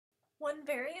One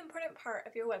very important part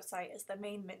of your website is the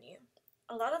main menu.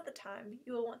 A lot of the time,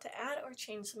 you will want to add or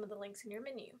change some of the links in your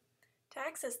menu. To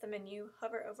access the menu,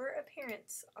 hover over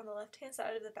Appearance on the left-hand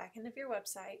side of the back end of your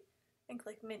website and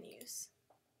click Menus.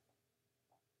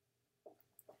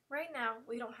 Right now,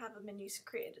 we don't have a menu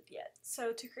created yet,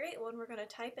 so to create one, we're going to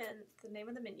type in the name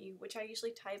of the menu, which I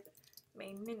usually type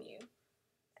Main Menu,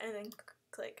 and then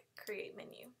click Create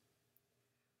Menu.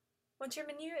 Once your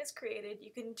menu is created,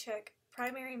 you can check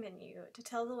Primary Menu to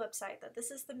tell the website that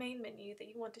this is the main menu that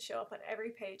you want to show up on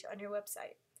every page on your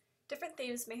website. Different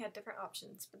themes may have different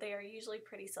options, but they are usually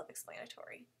pretty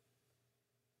self-explanatory.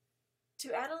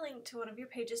 To add a link to one of your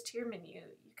pages to your menu,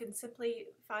 you can simply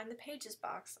find the Pages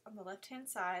box on the left-hand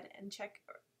side and check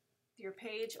your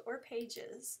page or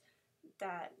pages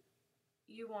that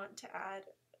you want to add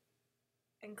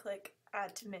and click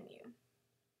Add to Menu.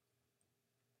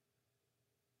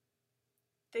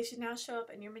 They should now show up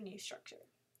in your menu structure.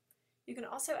 You can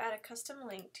also add a custom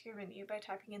link to your menu by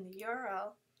typing in the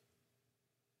URL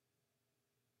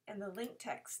and the link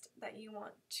text that you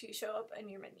want to show up in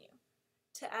your menu.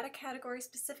 To add a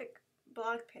category-specific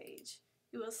blog page,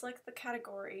 you will select the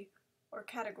category or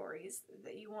categories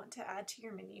that you want to add to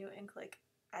your menu and click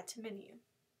Add to Menu.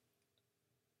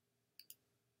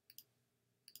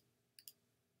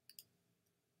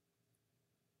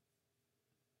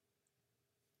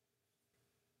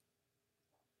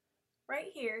 Right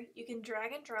here, you can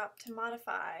drag and drop to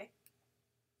modify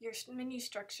your menu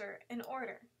structure in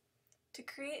order. To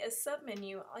create a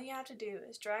submenu, all you have to do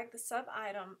is drag the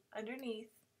sub-item underneath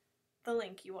the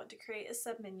link you want to create a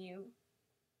submenu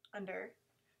under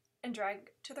and drag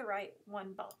to the right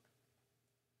one bump.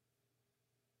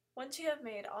 Once you have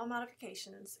made all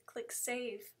modifications, click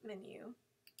Save Menu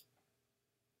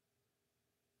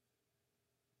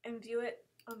and view it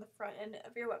on the front end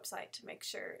of your website to make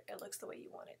sure it looks the way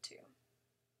you want it to.